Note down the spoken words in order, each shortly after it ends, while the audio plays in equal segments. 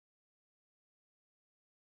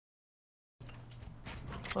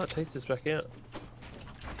Oh, it takes this back out.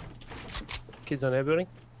 Kids on air building.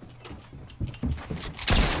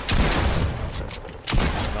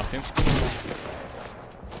 Knocked him.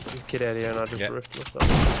 There's a kid out here and I just ripped myself.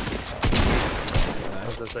 I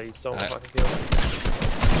was gonna say, you stole my fucking kill.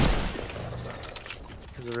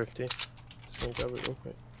 There's a rift here. Just gonna grab it real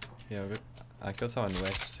quick. Yeah, good. I killed someone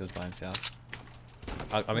west, he was by himself.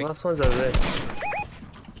 I The mean, last one's over there.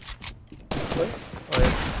 Wait? Oh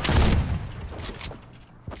yeah.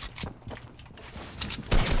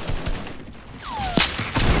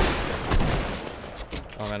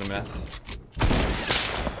 I'm out of mess.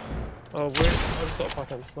 Oh, where? I just got a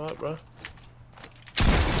fucking snipe, bro.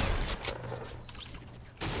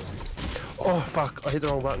 Oh, fuck. I hit the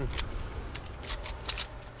wrong button.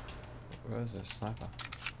 Where's the sniper?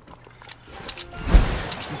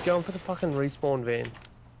 He's going for the fucking respawn van.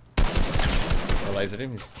 I lasered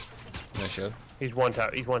him, he's no shield. He's one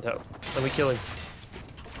tap. He's one tap. Let me kill him.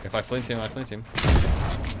 If I flint him, I flint him.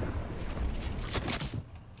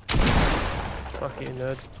 Fuck you,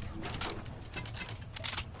 nerd.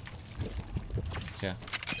 Yeah.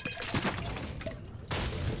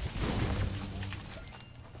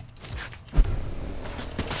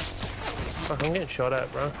 Fuck, I'm getting shot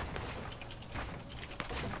at, bro.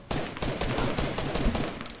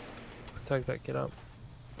 Take that kid up.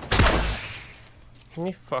 Can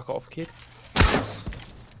you fuck off, kid?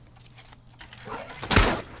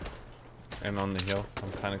 I'm on the hill,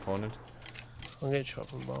 I'm kind of cornered. I'm getting shot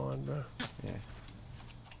from behind, bro. Yeah.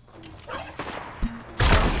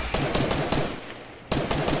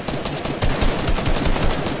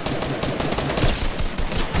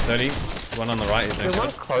 One on the right. Is There's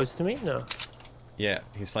one close to me? No. Yeah,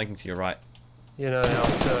 he's flanking to your right. You know,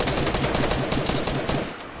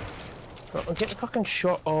 I'm getting fucking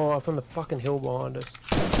shot. Oh, up on the fucking hill behind us.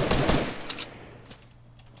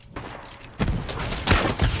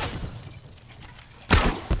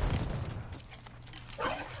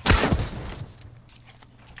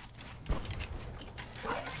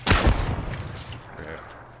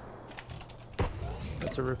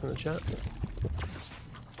 That's a rip in the chat.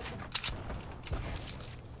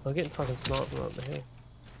 I'm getting fucking sniped from up the hill.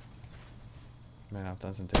 Man, I've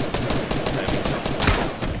done some damage.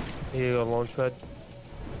 Here you got a launch pad.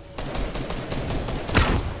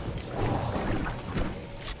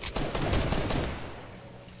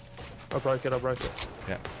 I broke it, I broke it.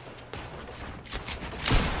 Yeah.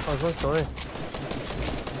 Oh, it's still there.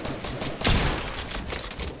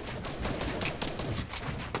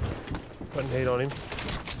 Putting heat on him.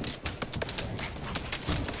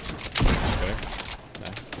 Okay.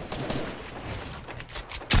 Nice.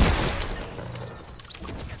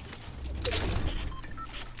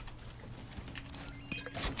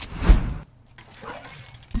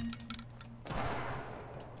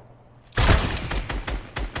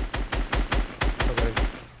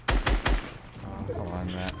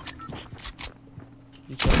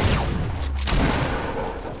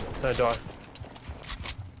 Don't die.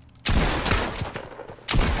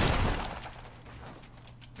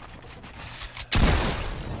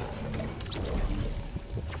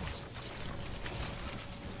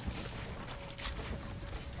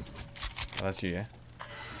 Oh, that's you, yeah?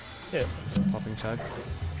 Yeah. Popping chug.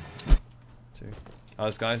 2. Oh,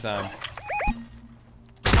 this guy's, Oh.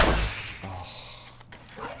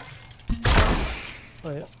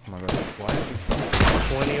 Oh yeah. Oh my god, why is he so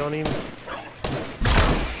 20 on him.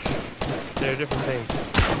 They're a different team.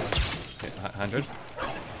 hit 100?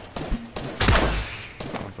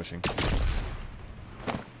 I'm pushing.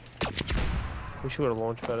 We should have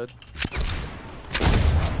launch padded.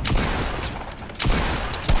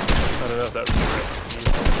 I don't know if that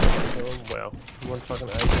wrecked. Wow. One fucking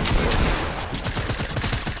 8.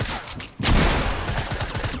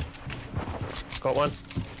 Got one.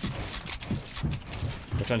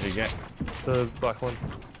 Which one did you get? The black one.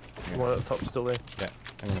 Yeah. The one at the top still there. Yeah,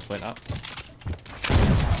 I'm gonna flint up.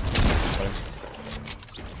 Got him.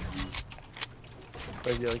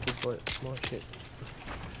 Where's the other kid flint? My shit.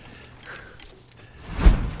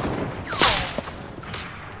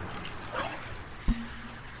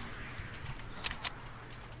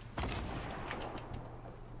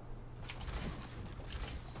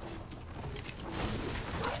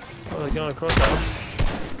 Oh, they're going across that.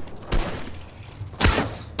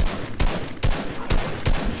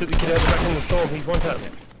 Shoot the kid out the back in the storm, he's one tap. Yeah.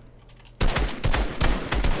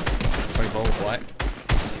 24 white.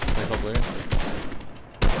 24 blue.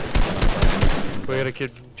 We got a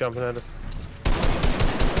kid jumping at us.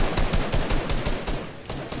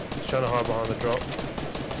 He's trying to hide behind the drop.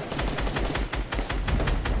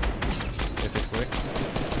 Yeah, 6 blue.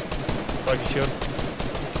 Break your shield.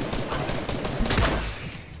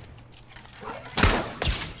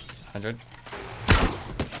 100.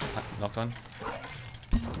 Knocked one.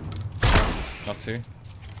 Knocked two.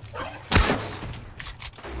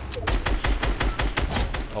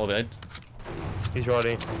 All dead. He's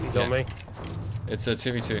ready. He's on me. It's a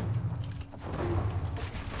 2v2.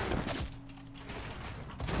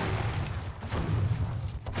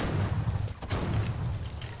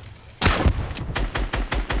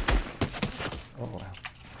 Oh wow.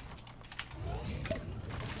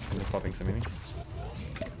 I'm just popping some minis.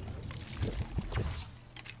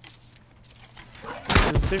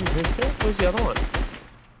 Where's the other one?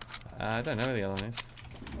 I don't know where the other one is.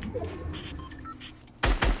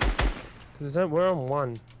 Because we're on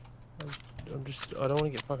one. I don't want to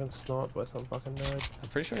get fucking sniped by some fucking nerd. I'm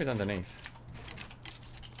pretty sure he's underneath.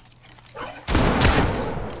 I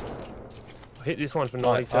hit this one for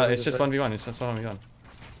 97. It's just 1v1. It's just 1v1.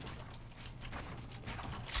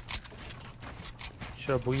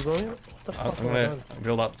 Should I boogie bomb him? What the fuck? I'm gonna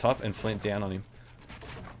build up top and flint down on him.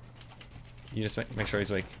 You just make sure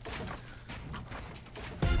he's weak.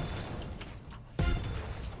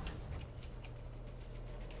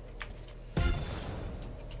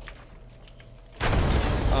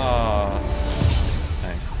 Oh,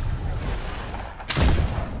 nice.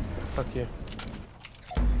 Fuck you.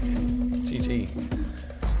 GG.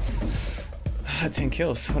 10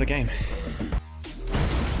 kills. What a game.